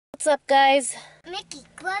What's up, guys? Mickey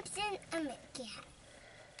gloves and a Mickey hat.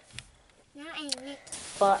 Now I'm Mickey.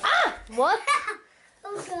 But what?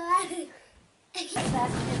 Oh God.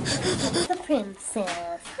 The princess.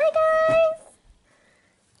 Hi, guys.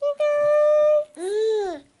 Hey,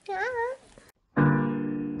 guys.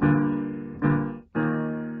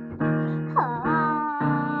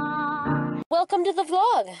 Welcome to the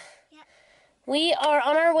vlog. Yep. We are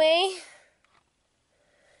on our way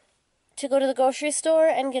to go to the grocery store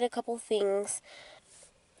and get a couple things.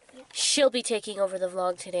 She'll be taking over the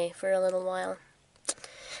vlog today for a little while.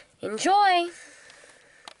 Enjoy!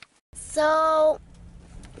 So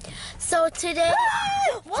today...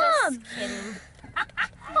 Mom! Just kidding.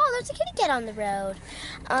 Oh, there's a kitty cat on the road.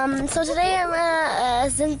 So today,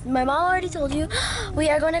 since my mom already told you, we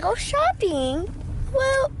are going to go shopping.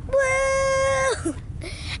 Woo, woo!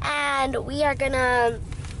 And we are going to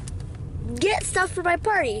get stuff for my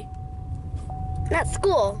party. At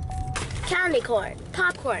school. Candy corn,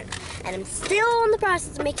 popcorn. And I'm still in the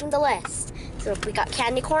process of making the list. So we got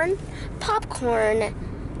candy corn, popcorn,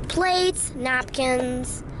 plates,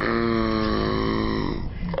 napkins.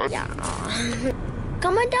 Yeah.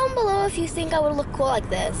 Comment down below if you think I would look cool like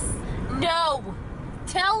this. No!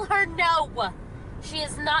 Tell her no! She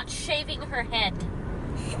is not shaving her head.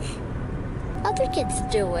 Other kids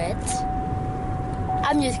do it.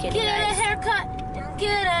 I'm just kidding, Get a guys. haircut and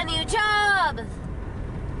get a new job!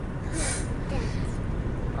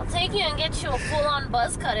 I'll take you and get you a full-on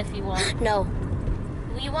buzz cut if you want. No.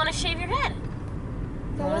 You want to shave your head?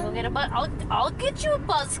 You want to go get a buzz? I'll get you a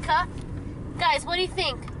buzz cut. Guys, what do you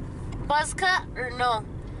think? Buzz cut or no?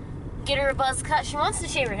 Get her a buzz cut. She wants to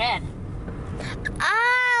shave her head.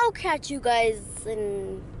 I'll catch you guys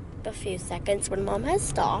in a few seconds when Mom has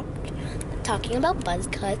stopped talking about buzz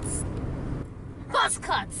cuts. Buzz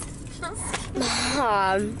cuts!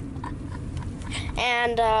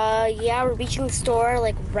 And yeah, we're reaching the store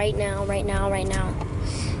like right now.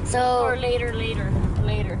 So Or later.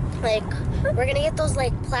 like we're gonna get those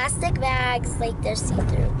like plastic bags, like they're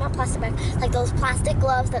see-through. Not plastic bags, like those plastic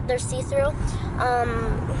gloves that they're see-through.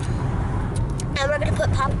 And we're gonna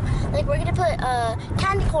put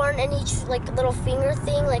candy corn in each like little finger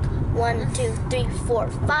thing, like 1, 2, 3, 4,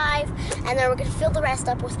 5, and then we're gonna fill the rest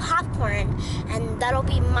up with popcorn, and that'll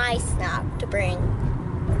be my snack to bring.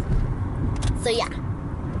 So yeah.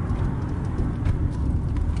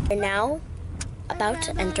 We're now about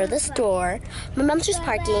to enter the store. My mom's just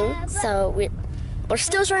parking, so we're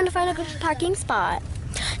still trying to find a good parking spot.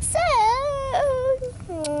 So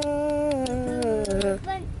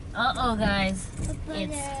Uh-oh, guys.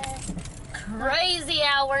 It's crazy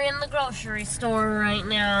hour in the grocery store right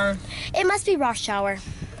now. it must be rush hour.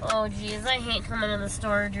 Oh, geez. I hate coming to the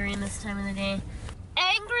store during this time of the day.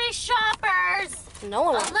 Angry shoppers! No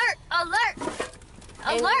one. Alert! Alert!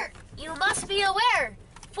 Alert! You must be aware.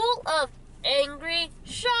 Full of angry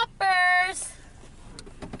shoppers.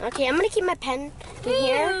 Okay, I'm gonna keep my pen in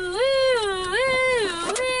here.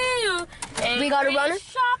 We got a runner?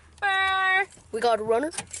 Shopper. We got a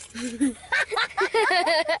runner. We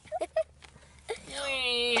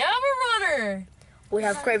have a runner. We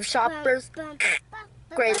have crave shoppers.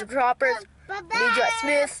 Crave shoppers. DJ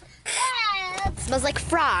Smith. Smells like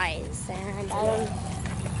fries, and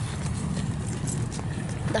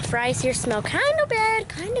the fries here smell kind of bad,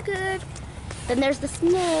 kind of good. Then there's the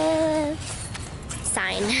Smith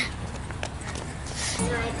sign.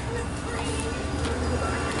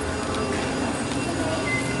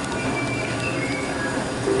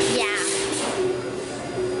 Yeah.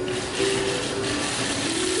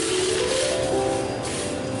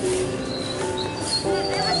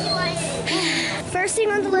 First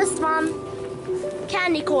thing on the list, Mom,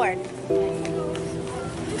 candy corn.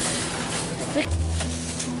 Pick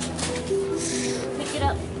it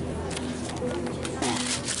up.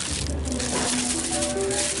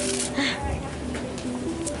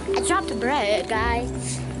 I dropped a bread,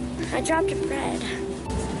 guys. I dropped a bread.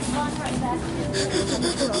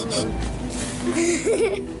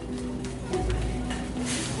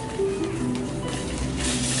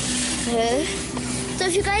 So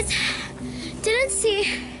if you guys didn't see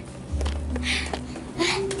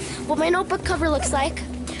what my notebook cover looks like,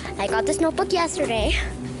 I got this notebook yesterday.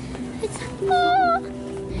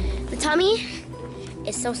 The tummy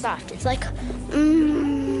is so soft. It's like,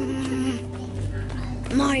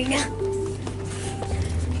 mine.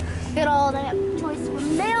 Get all that choice for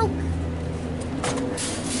milk.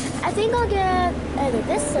 I think I'll get either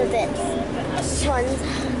this or this. This one's.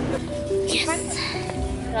 Yes.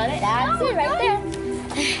 Got it? That's it right there.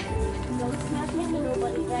 Don't smack into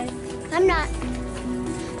nobody, guys. I'm not.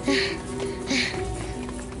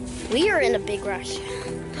 We are in a big rush.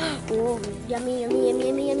 Ooh, yummy, yummy, yummy,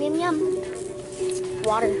 yummy, yummy, yum, yum.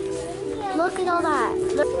 Water. Look at all that.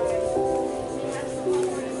 Look.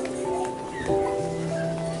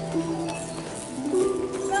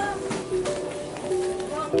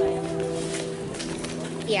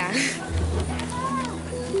 Yeah.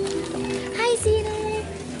 Hi, Cedar.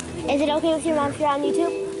 Is it okay with your mom if you're on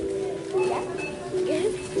YouTube? Yeah.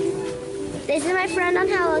 This is my friend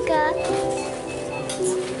Angelica.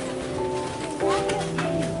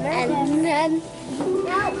 And then,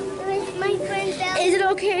 My friend is it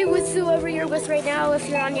okay with whoever you're with right now if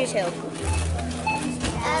you're on YouTube?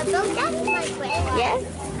 That's my friend. Yes?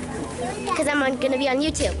 Because I'm gonna be on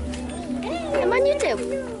YouTube. I'm on YouTube.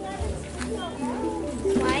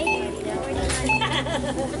 Why?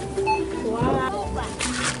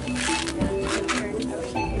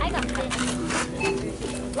 I got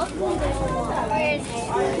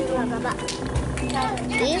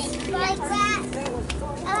this. These? Like that.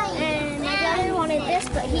 And my brother wanted this,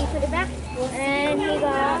 but he put it back. And he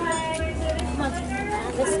got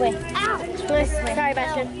This way. ow. This way. Sorry,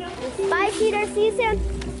 Bastion. Bye, Peter. See you soon.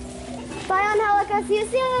 Bye, Angelica. See you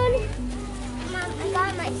soon. Mom, I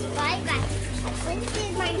got my spy back. This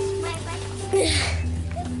is my spy back.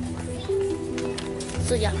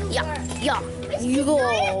 So yeah. You go.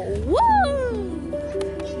 Woo!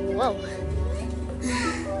 Whoa.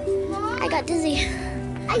 I got dizzy.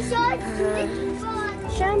 I saw it.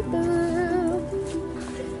 Shampoo.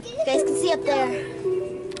 You guys can see up there.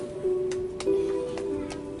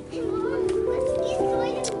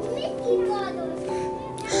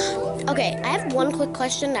 Okay, I have one quick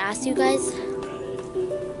question to ask you guys.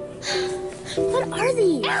 What are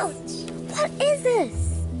these? Ouch! What is this?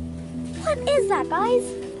 What is that, guys?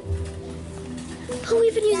 Who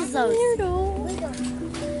even uses those?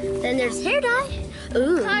 Then there's hair dye.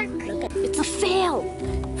 Ooh, look at, it's a fail.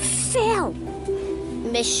 Fail.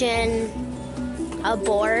 Mission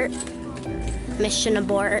abort. Mission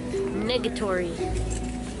abort. Negatory.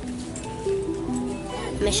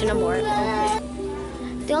 Mission abort.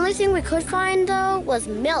 The only thing we could find though was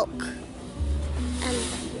milk. And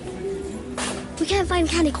we can't find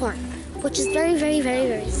candy corn, which is very, very, very,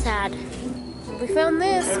 very sad. We found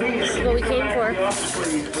this. This is what we came for.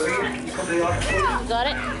 Got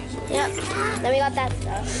it? Yep. Then we got that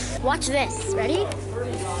stuff. Watch this. Ready?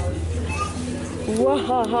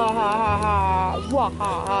 Wahahaha.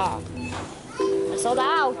 Wahaha. I saw the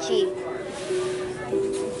ouchie.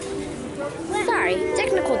 Sorry,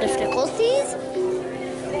 technical difficulties.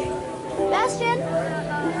 Bastion?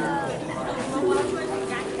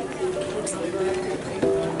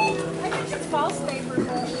 It's false paper,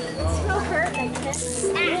 but it's still hurt like this.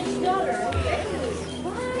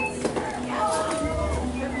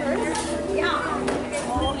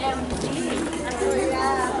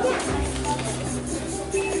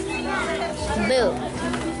 Boo.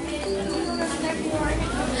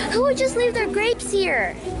 Who would just leave their grapes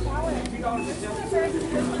here?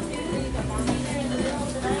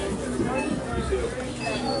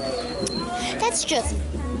 That's just...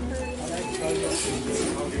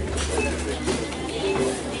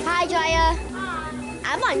 Hi, Jaya.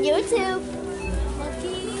 I'm on YouTube.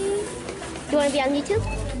 You want to be on YouTube?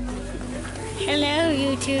 Hello,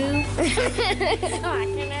 YouTube.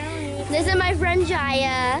 This is my friend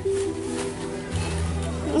Jaya.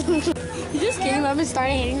 You just kidding. I've been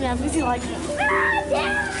starting hating that because he like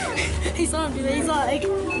he saw him do that. He's like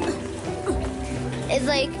It's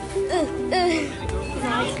like,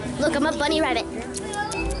 look, I'm a bunny rabbit.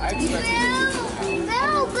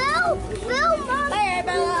 Bill, Mom. Bye,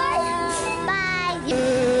 Bye.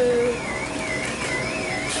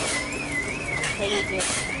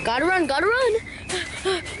 Gotta run, gotta run.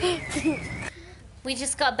 we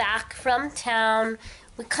just got back from town.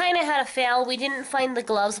 We kind of had a fail. We didn't find the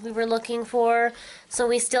gloves we were looking for, so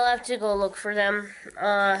we still have to go look for them.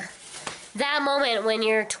 That moment when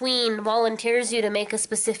your tween volunteers you to make a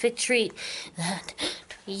specific treat that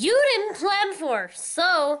you didn't plan for.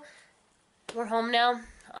 So, we're home now.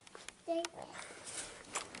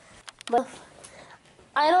 Well,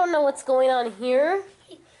 I don't know what's going on here,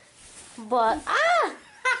 but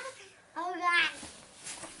Oh, God.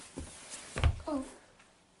 Oh.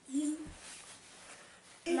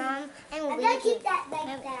 Mom, I'm gonna keep that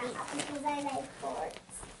like that because I like sports.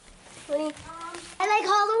 I like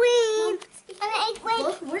Halloween. I like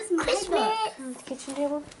Where's my Christmas. kitchen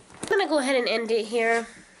table. I'm gonna go ahead and end it here.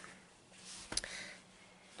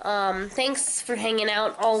 Thanks for hanging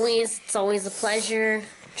out always. It's always a pleasure.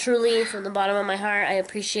 Truly, from the bottom of my heart, I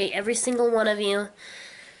appreciate every single one of you.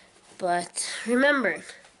 But remember,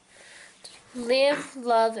 live,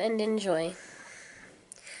 love, and enjoy.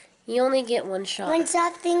 You only get one shot. One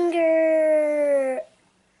shot finger.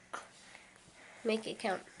 Make it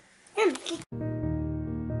count. Here,